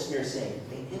very important, Smear saying,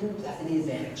 they entered without any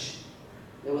advantage.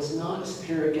 There was not a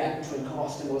superior gap between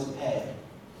cost and what was paid.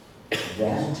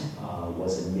 That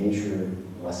was a major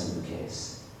lesson of the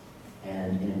case.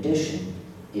 And in addition,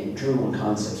 it drew on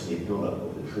concepts we had built up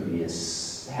over the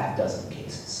previous half dozen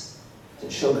cases. So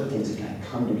it showed that things had kind of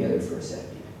come together for a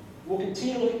second. We'll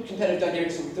continue to look at competitive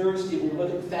dynamics on Thursday. We'll look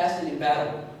at the fascinating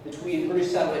battle between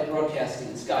British satellite broadcasting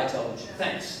and Sky Television.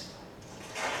 Thanks.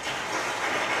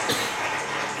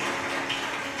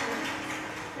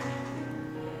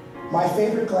 My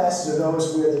favorite classes are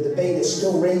those where the debate is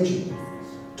still raging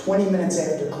 20 minutes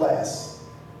after class,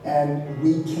 and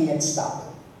we can't stop it.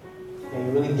 And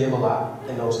you really give a lot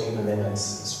in those 80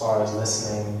 minutes as far as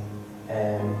listening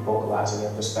and vocalizing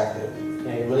your perspective.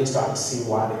 You really start to see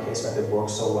why the case method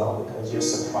works so well, because you're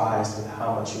surprised at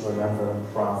how much you remember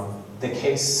from the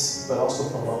case, but also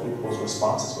from what people's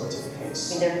responses were to the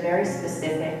case. I mean, there are very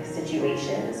specific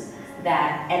situations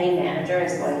that any manager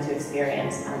is going to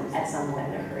experience at some point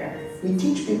in their career. We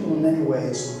teach people in many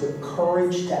ways the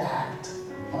courage to act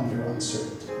under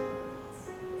uncertainty.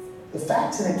 The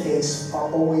facts in a case are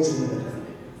always limited.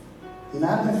 The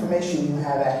amount of information you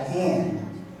have at hand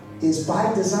is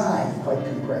by design quite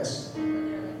compressed.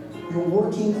 You're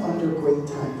working under great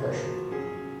time pressure.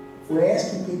 We're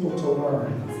asking people to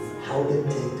learn how to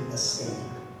take a stand.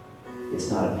 It's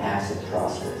not a passive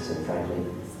process, and frankly,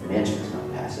 management is not a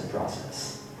passive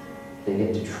process. They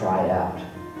get to try it out.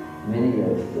 Many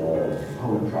of the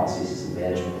component processes in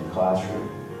management in the classroom,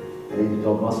 they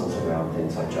build muscles around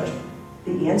things like judgment.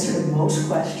 The answer to most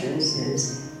questions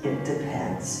is, it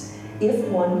depends. If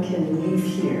one can leave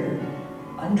here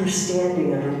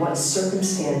understanding under what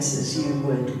circumstances you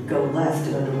would go left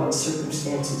and under what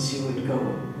circumstances you would go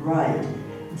right,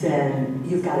 then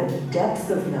you've got a depth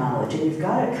of knowledge, and you've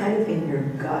got it kind of in your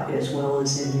gut as well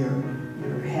as in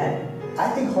your head. I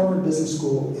think Harvard Business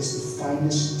School is the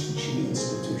finest teaching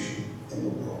institution in the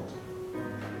world.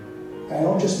 And I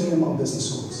don't just mean among business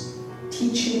schools.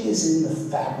 Teaching is in the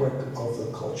fabric of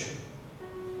the culture.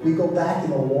 We go back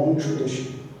in a long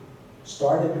tradition.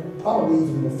 Started probably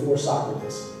even before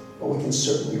Socrates, but we can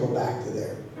certainly go back to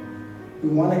there. We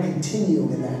want to continue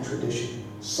in that tradition.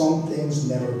 Some things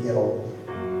never get old.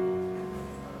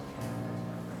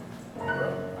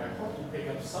 Well, I hope you pick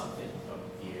up something from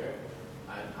here.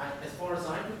 As far as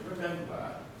I can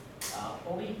remember,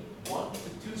 only 1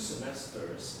 to 2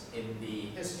 semesters in the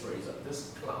histories of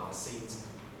this class since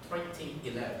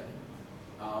 2011,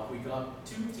 we got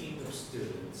 2 teams of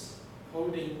students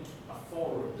holding a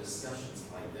forum discussions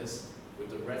like this with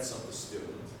the rest of the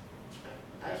students.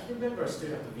 I remember I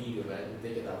still have the video and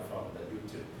dig it up from the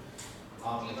YouTube.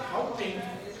 Helping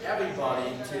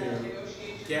everybody to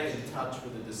get in touch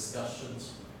with the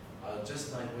discussions,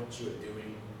 just like what you're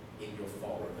doing in your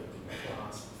forum in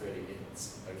class, 30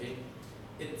 minutes, okay?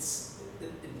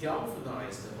 It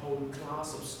galvanized the whole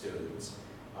class of students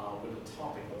with a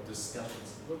topic of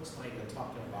discussions. It looks like they're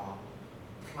talking about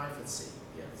privacy,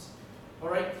 yes. All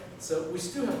right, so we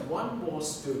still have one more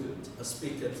student, a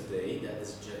speaker today, that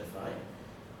is Jennifer.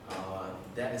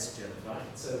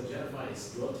 So Jennifer,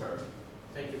 it's your turn.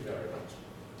 Thank you very much.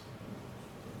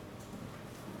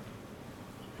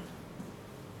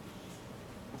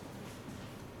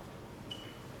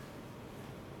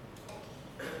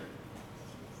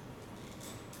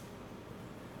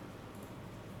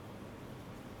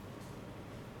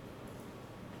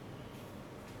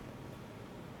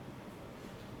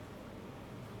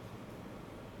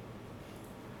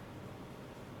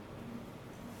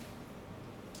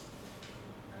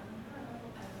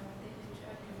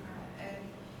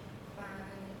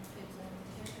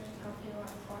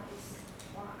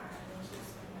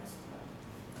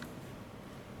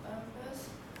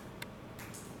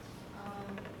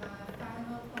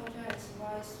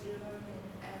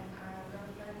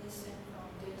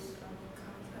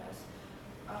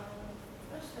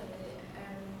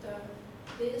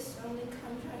 this only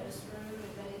contract is very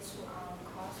related to our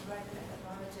coursework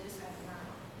methodologies and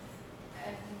now.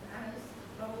 And I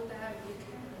know that we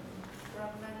can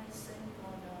recommend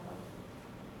simple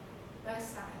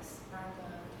websites like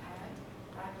the TED,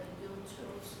 like the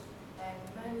YouTube, and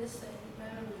many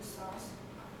resources.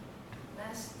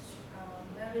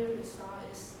 Many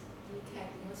resources we can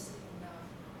use in the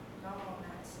normal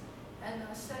class. And the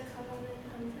secondary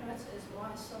contract is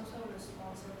what social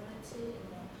responsibility in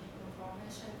the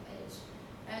information age.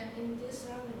 And in this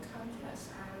learning contracts,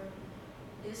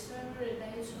 it's very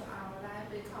related to our life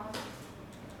because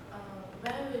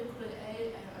when we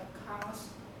create an account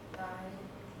like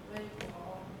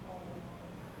Weibo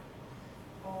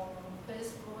or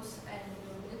Facebook, and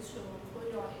you need to put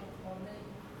your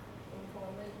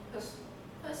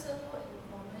personal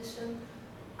information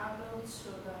upload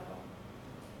to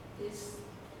this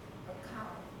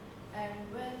account, and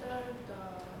whether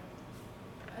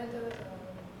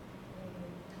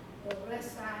the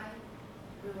website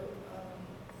will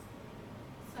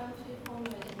some people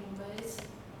may invade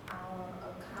our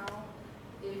account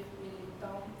if we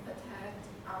don't protect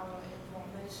our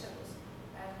information,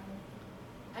 and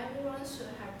everyone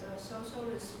should have the social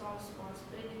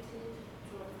responsibility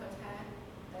to protect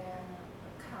their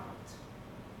account.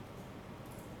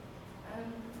 And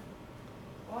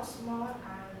what's more, I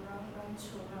learned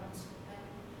to learn. And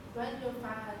when you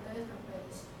find a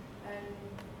database and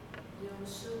you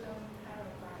shouldn't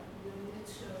verify, you need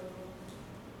to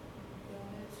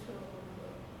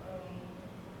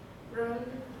run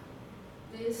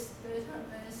this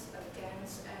database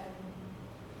against and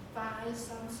find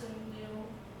something new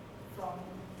from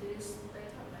this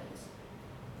database.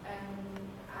 And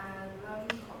I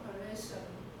learned cooperation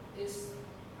is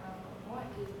what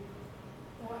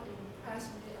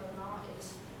impressed me a lot is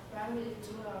when we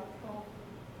do a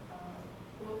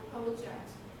group project,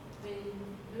 we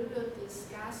will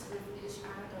discuss with each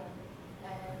other,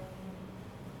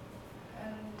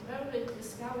 and when we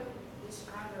discuss with each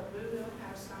other, we will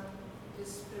have some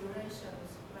inspirations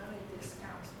when we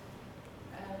discuss.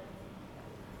 And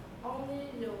only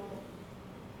your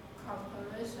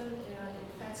cooperation in an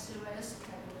effective way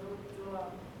can do a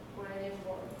great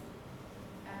work.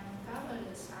 And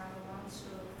families, I want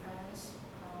to thank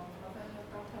Professor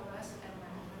Dr. West and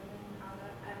my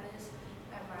other allies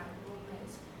and my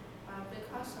roommates.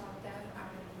 Because of them, I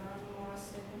learned more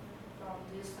things from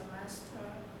this semester,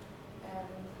 and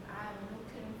I'm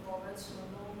looking forward to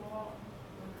know more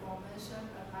information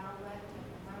about web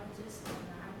technologies in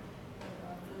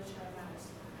the future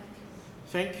lives. Thank you.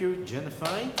 Thank you,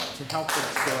 Jennifer, to help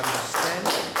us to understand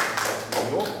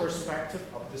your perspective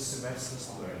of this semester's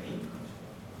learning.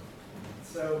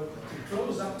 So, to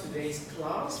close up today's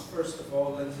class, first of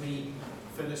all, let me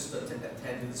finish the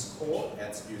attendance score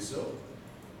as usual.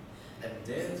 And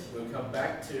then we'll come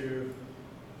back to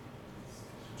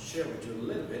share with you a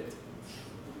little bit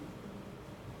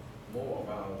more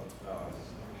about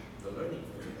the learning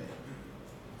for today.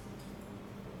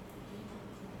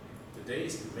 Today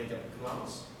is the makeup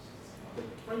class, the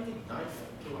 29th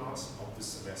class of the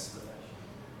semester.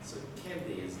 So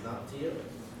Candy is not here,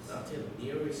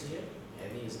 Nero is here,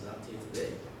 Annie is not here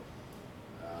today.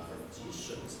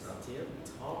 Jishan is not here,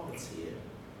 Tom is here,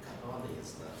 Connie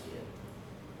is not here.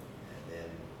 And then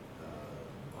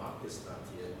Mark is not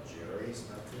here, Jerry is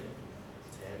not here,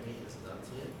 Tammy is not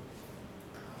here,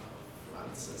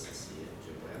 Francis is here,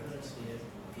 Joanna is here,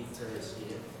 Peter is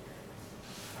here,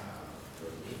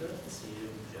 Romita is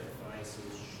here, Jennifer is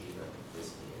here, Sheila is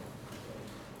here,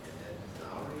 and then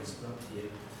Nara is not here,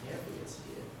 Kathy is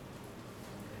here,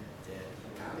 and then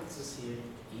Alex is here,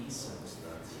 Ethan is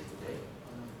not here today.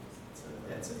 So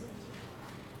that's it.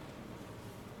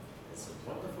 It's a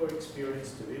wonderful experience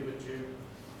to be with you.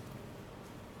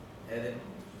 And it's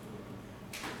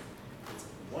a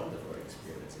wonderful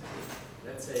experience indeed.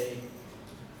 Let's say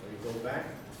we go back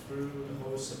through the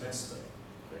whole semester,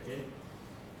 okay?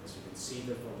 As you can see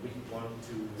that from week 1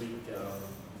 to week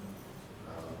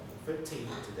 15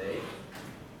 today,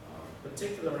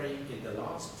 particularly in the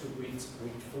last 2 weeks,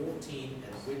 week 14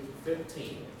 and week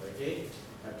 15, okay?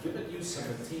 I've given you some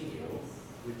material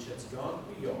which has gone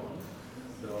beyond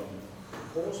the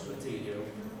course material,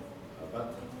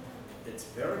 but it's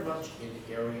very much in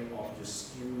the area of the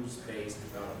skills-based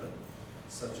development,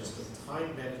 such as the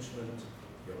time management,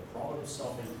 your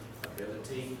problem-solving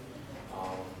ability,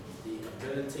 the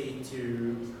ability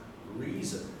to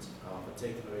reason,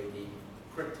 particularly the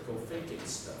critical thinking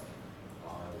stuff,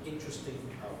 the interesting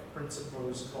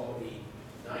principles called the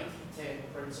 1910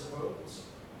 principles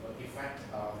of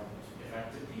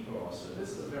effective people. Also, this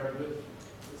is a very good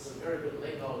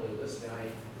link. Although this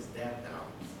guy is dead now,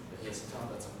 but he has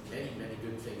taught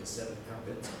the 7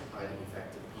 habits of highly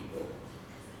effective people.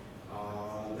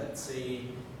 Let's see,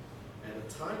 and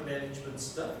the time management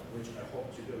stuff, which I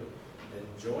hope you do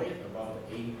enjoy it, about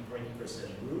the 80-20%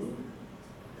 rule.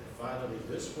 And finally,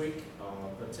 this week,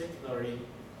 particularly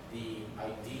the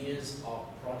ideas of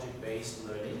project-based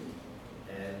learning,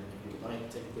 and you might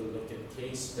take a look at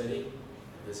case study.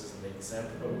 This is an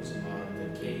example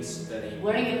of the case study.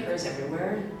 Learning occurs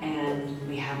everywhere, and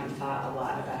we haven't thought a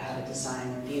lot about how to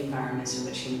design the environments in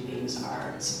which human beings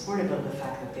are supportive of the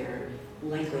fact that they're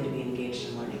likely to be engaged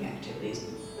in learning activities.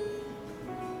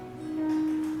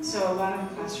 So a lot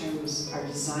of classrooms are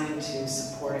designed to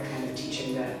support a kind of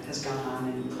teaching that has gone on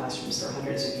in classrooms for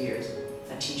hundreds of years.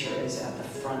 A teacher is at the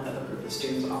front of a group of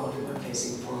students, all of whom are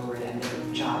facing forward, and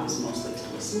their job is mostly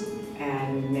to listen.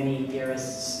 And many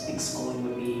theorists think schooling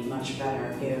would be much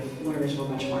better if learners were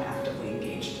much more actively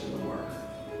engaged in the work.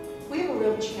 We have a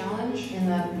real challenge in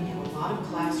that we have a lot of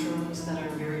classrooms that are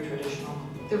very traditional.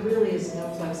 There really is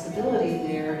no flexibility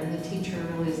there, and the teacher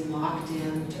really is locked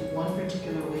in to one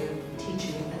particular way of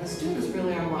teaching, and the students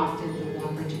really are locked into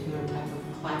one particular type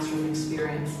of classroom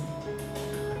experience.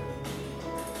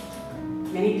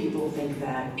 Many people think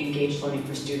that engaged learning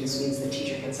for students means the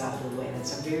teacher gets out of the way.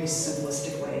 That's a very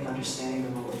simplistic way of understanding the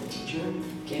role of the teacher.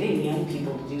 Getting young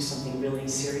people to do something really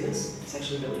serious, it's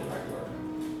actually really hard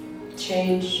work.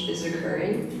 Change is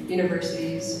occurring.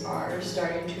 Universities are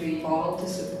starting to evolve to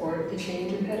support the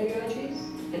change in pedagogies.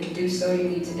 And to do so, you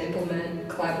need to implement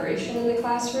collaboration in the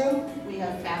classroom. We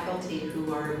have faculty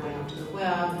who are going out to the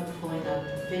web, pulling up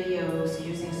videos,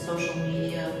 using social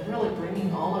media, really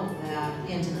bringing all of that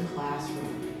into the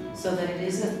classroom so that it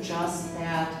isn't just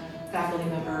that faculty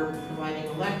member providing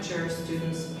a lecture,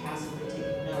 students passively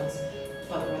taking notes,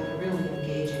 but rather really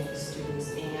engaging the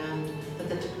students, and that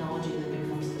the technology then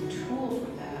becomes the tool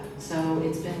for that. So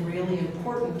it's been really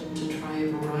important to try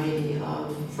a variety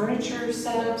of furniture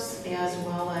setups as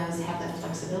well as have that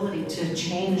flexibility to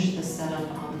change the setup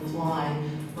on the fly.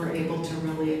 We're able to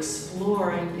really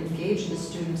explore and engage the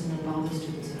students and involve the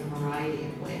students in a variety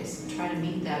of ways. Try to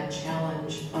meet that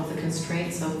challenge of the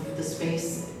constraints of the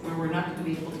space where we're not going to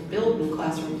be able to build new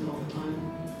classrooms all the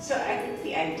time. So I think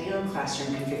the ideal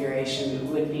classroom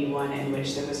configuration would be one in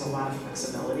which there was a lot of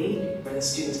flexibility, where the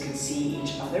students can see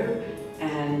each other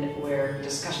and where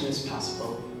discussion is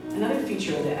possible. Another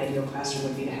feature of the ideal classroom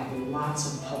would be to have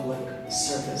lots of public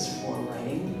surface for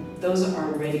writing. Those are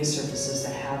writing surfaces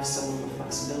that have some of the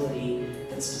flexibility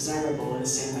that's desirable in the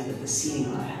same way that the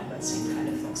seating ought to have that same kind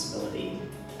of flexibility.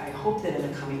 I hope that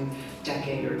in the coming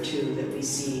decade or two that we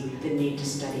see the need to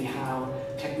study how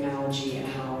technology and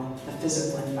how the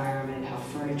physical environment, how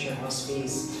furniture, how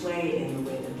space play in the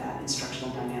way that that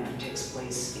instructional dynamic takes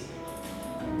place.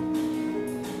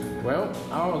 Well,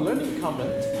 our learning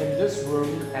commons in this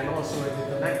room and also in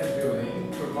the connected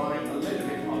building provide a little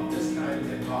bit of this kind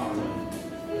of environment.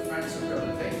 The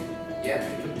flexibility,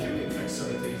 yet the computing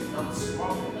facility is not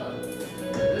strong enough.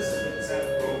 And this is an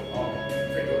example of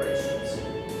configurations.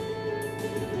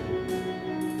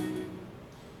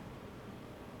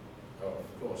 Oh,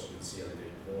 of course, you can see a little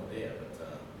bit more there,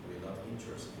 but we're not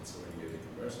interested in showing you the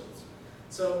commercials.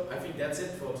 So I think that's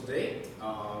it for today.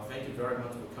 Thank you very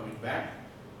much for coming back.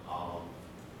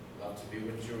 Love to be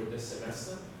with you this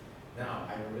semester. Now,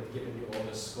 I've already given you all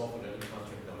the scope of learning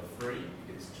contract number 3. You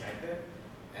can just check it.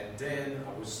 And then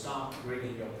I will start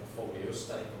grading your portfolio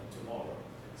starting from tomorrow.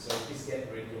 So please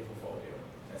get ready your portfolio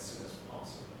as soon as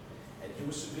possible. And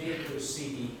you should be able to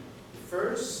see the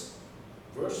first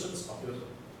versions of your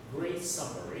grade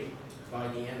summary by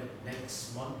the end of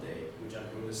next Monday, which I'm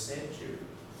going to send you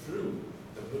through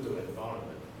the Moodle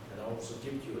environment. And I'll also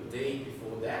give you a day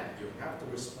before that. You have to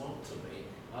respond to me,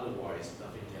 otherwise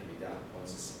nothing can be done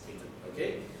once it's completed.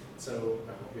 Okay? So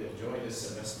I hope you enjoy this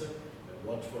semester and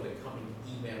watch for the coming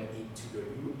email into your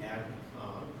UM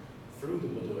through the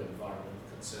Moodle environment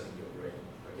concerning your grade.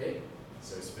 Okay?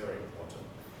 So it's very important.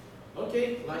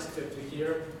 Okay, nice to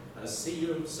hear. I'll see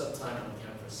you sometime on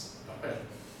campus. All right.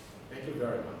 Thank you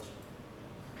very much.